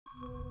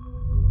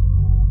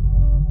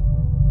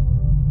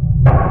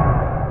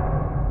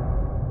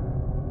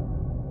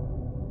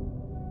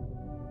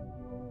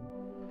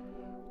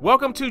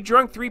Welcome to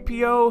Drunk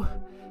 3PO.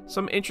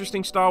 Some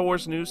interesting Star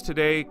Wars news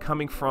today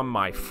coming from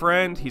my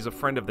friend. He's a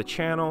friend of the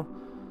channel.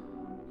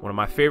 One of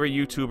my favorite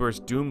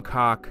YouTubers,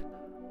 Doomcock,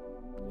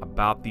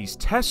 about these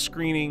test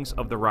screenings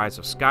of the Rise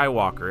of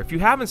Skywalker. If you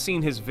haven't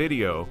seen his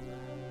video,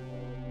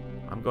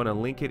 I'm going to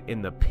link it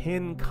in the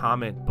pinned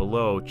comment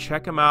below.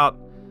 Check him out.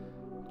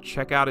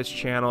 Check out his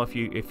channel.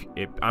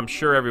 If I'm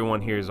sure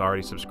everyone here is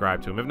already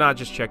subscribed to him. If not,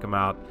 just check him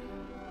out.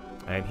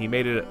 And he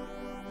made it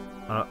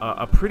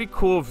a pretty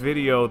cool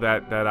video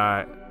that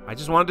I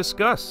just want to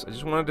discuss. I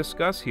just want to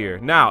discuss here.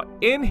 Now,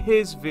 in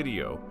his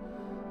video,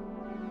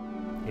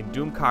 in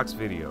Doomcock's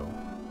video,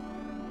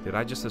 did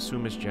I just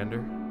assume his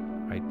gender?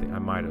 I think I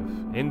might have.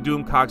 In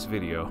Doomcock's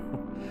video,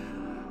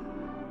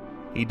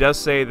 he does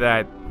say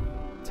that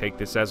take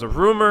this as a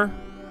rumor,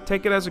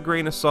 take it as a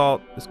grain of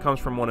salt. This comes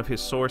from one of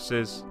his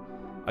sources.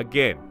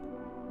 Again,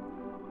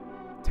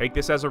 take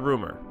this as a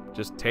rumor.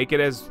 Just take it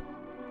as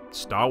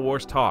Star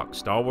Wars talk,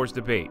 Star Wars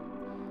debate.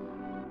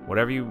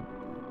 Whatever you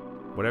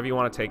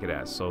want to take it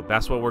as. So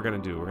that's what we're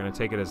going to do. We're going to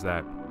take it as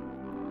that.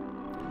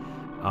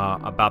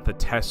 About the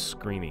test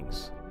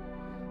screenings.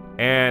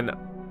 And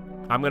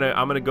I'm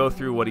gonna go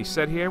through what he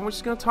said here, and we're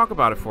just gonna talk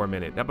about it for a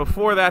minute. Now,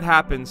 before that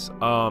happens,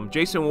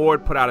 Jason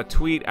Ward put out a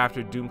tweet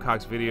after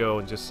Doomcock's video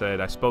and just said,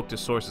 "I spoke to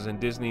sources in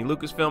Disney,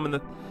 Lucasfilm,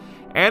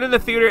 and in the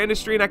theater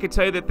industry, and I can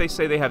tell you that they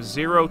say they have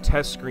 0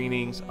 test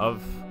screenings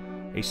of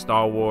a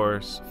Star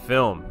Wars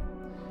film."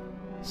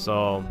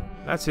 So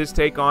that's his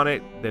take on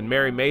it. Then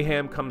Mary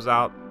Mayhem comes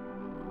out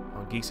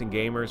on Geeks and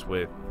Gamers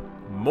with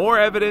more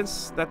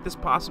evidence that this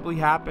possibly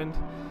happened.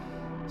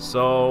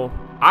 So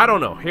I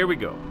don't know. Here we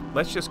go.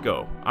 Let's just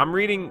go. I'm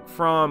reading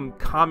from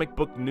Comic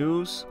Book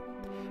News,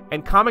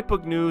 and Comic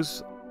Book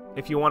News,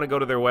 if you want to go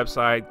to their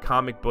website,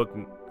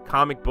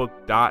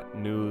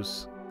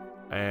 comicbook.news,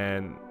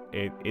 and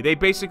they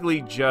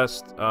basically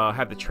just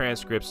have the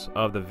transcripts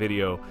of the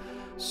video.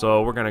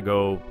 So we're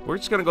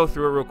just gonna go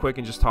through it real quick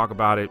and just talk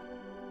about it.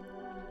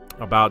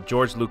 About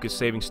George Lucas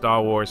saving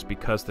Star Wars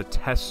because the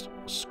test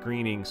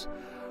screenings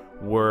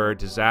were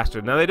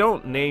disaster. Now, they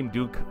don't name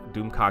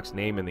Doomcock's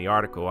name in the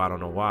article. I don't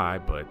know why,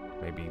 but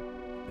maybe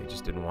they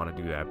just didn't want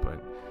to do that.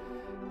 But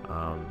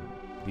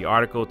the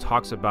article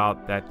talks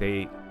about that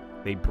they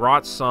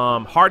brought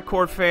some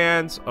hardcore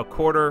fans, a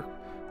quarter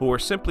who were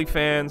simply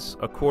fans,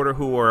 a quarter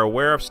who were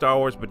aware of Star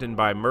Wars but didn't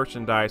buy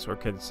merchandise or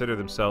consider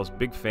themselves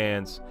big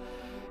fans,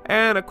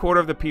 and a quarter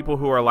of the people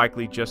who are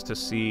likely just to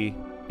see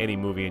any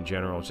movie in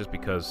general, just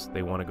because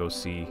they want to go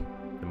see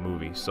the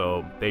movie.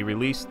 So they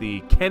released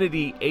the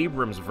Kennedy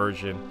Abrams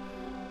version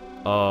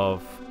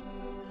of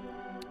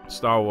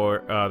Star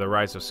Wars, The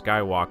Rise of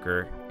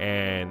Skywalker,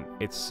 and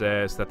it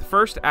says that the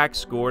first act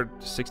scored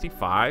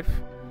 65,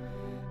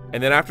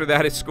 and then after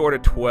that it scored a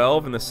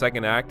 12 in the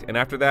second act, and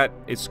after that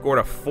it scored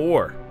a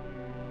 4,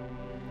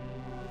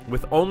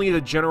 with only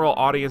the general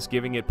audience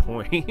giving it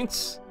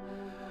points.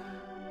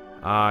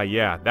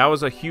 Yeah, that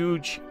was a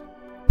huge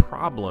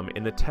problem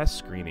in the test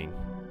screening.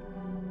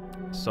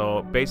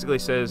 So basically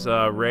it says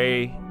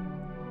Rey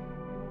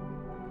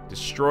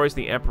destroys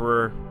the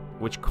Emperor,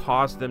 which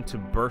caused them to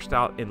burst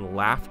out in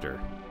laughter.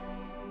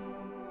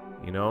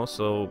 You know,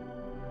 so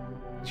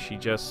she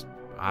just,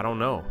 I don't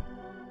know.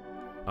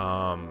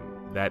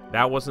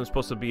 That wasn't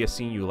supposed to be a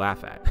scene you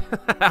laugh at.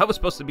 That was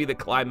supposed to be the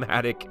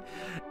climatic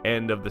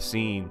end of the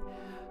scene.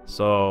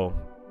 So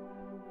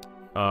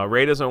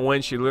Rey doesn't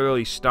win. She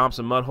literally stomps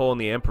a mud hole in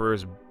the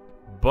Emperor's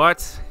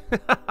butt.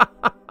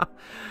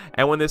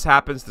 And when this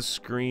happens, the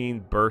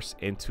screen bursts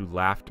into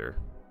laughter.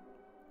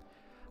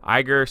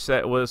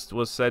 Iger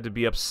was said to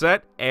be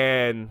upset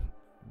and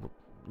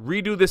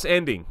redo this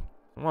ending.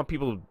 I want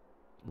people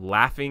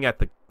laughing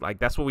at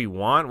that's what we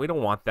want. We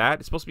don't want that.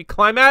 It's supposed to be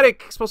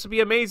climatic. It's supposed to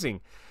be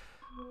amazing.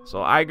 So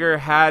Iger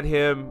had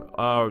him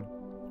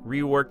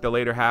rework the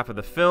later half of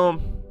the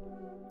film.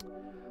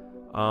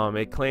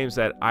 It claims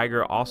that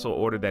Iger also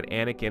ordered that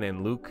Anakin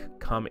and Luke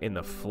come in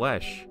the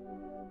flesh.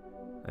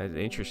 That's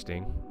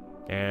interesting.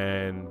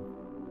 And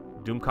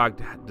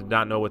Doomcock did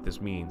not know what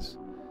this means.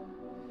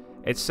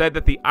 It said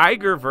that the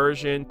Iger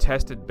version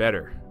tested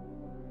better.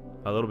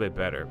 A little bit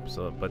better.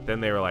 But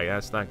then they were like,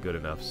 that's not good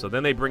enough. So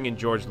then they bring in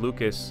George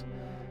Lucas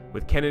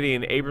with Kennedy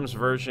and Abrams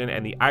version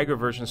and the Iger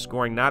version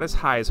scoring not as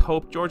high as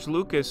hoped. George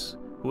Lucas,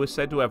 who is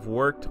said to have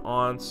worked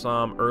on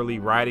some early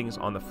writings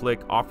on the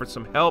flick, offered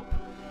some help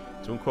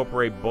to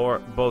incorporate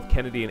both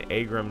Kennedy and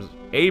Abrams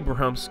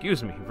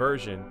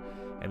version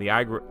and the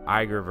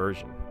Iger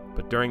version.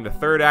 But during the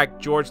third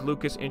act, George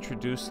Lucas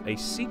introduced a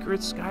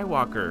secret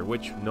Skywalker,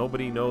 which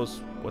nobody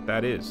knows what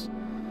that is.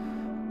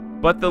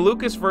 But the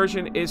Lucas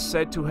version is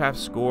said to have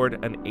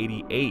scored an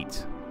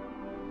 88.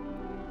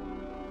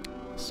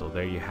 So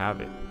there you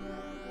have it.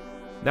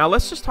 Now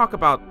let's just talk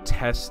about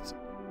test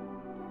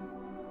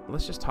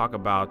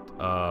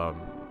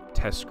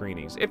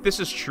screenings. If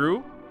this is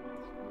true,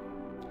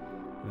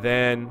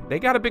 then they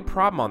got a big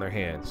problem on their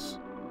hands.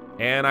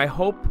 And I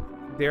hope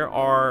there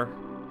are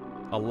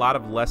a lot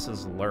of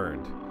lessons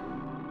learned.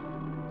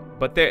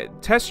 But the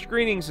test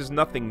screenings is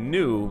nothing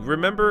new.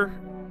 Remember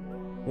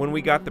when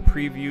we got the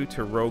preview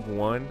to Rogue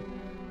One,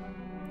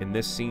 in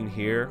this scene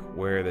here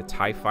where the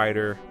TIE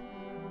fighter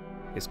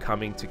is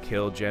coming to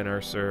kill Jen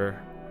Erso,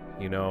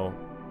 you know,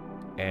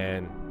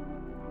 and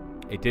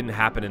it didn't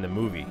happen in the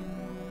movie,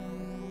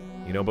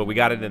 you know, but we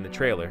got it in the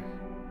trailer.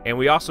 And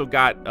we also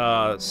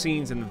got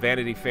scenes in the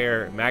Vanity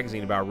Fair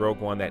magazine about Rogue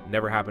One that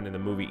never happened in the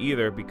movie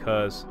either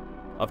because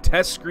of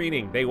test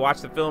screening. They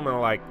watched the film and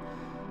are like,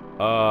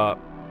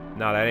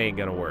 no, that ain't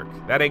gonna work.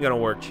 That ain't gonna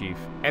work, Chief.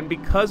 And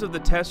because of the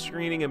test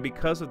screening and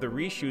because of the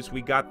reshoots,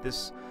 we got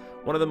this,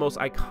 one of the most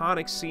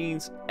iconic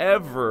scenes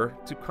ever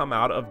to come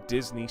out of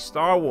Disney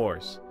Star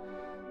Wars.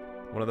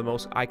 One of the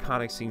most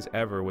iconic scenes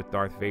ever with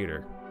Darth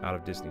Vader out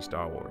of Disney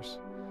Star Wars.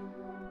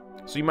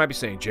 So you might be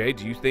saying, Jay,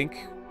 do you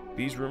think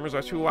these rumors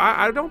are true?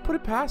 I don't put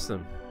it past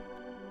them.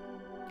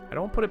 I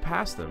don't put it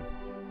past them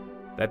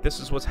that this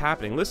is what's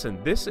happening.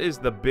 Listen, this is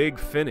the big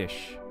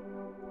finish.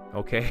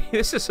 Okay?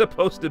 This is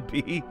supposed to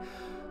be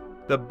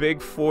the big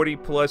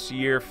 40+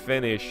 year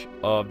finish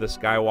of the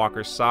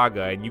Skywalker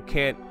saga, and you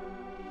can't,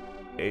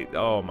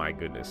 oh my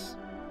goodness,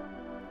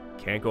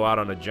 can't go out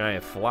on a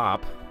giant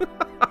flop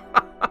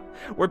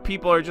where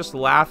people are just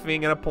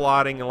laughing and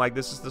applauding and like,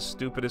 this is the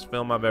stupidest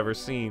film I've ever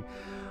seen.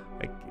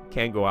 I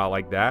can't go out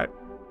like that.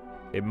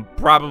 It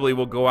probably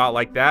will go out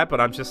like that,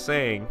 but I'm just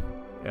saying.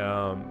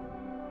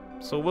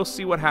 So we'll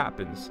see what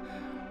happens.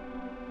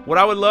 What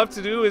I would love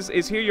to do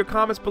is hear your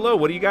comments below.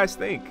 What do you guys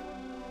think?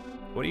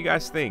 What do you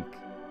guys think?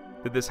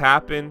 Did this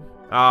happen?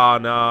 Oh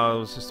no, it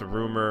was just a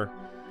rumor.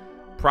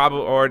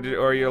 Probably,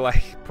 or you're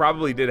like,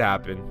 probably did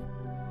happen.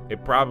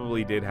 It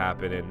probably did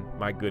happen, and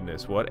my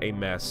goodness, what a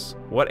mess.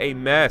 What a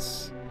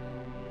mess.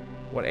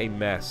 What a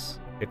mess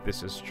if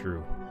this is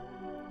true.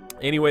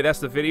 Anyway, that's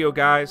the video,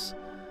 guys.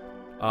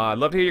 I'd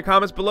love to hear your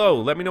comments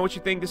below. Let me know what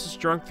you think. This is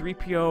Drunk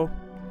 3PO,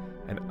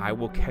 and I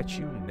will catch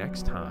you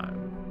next time.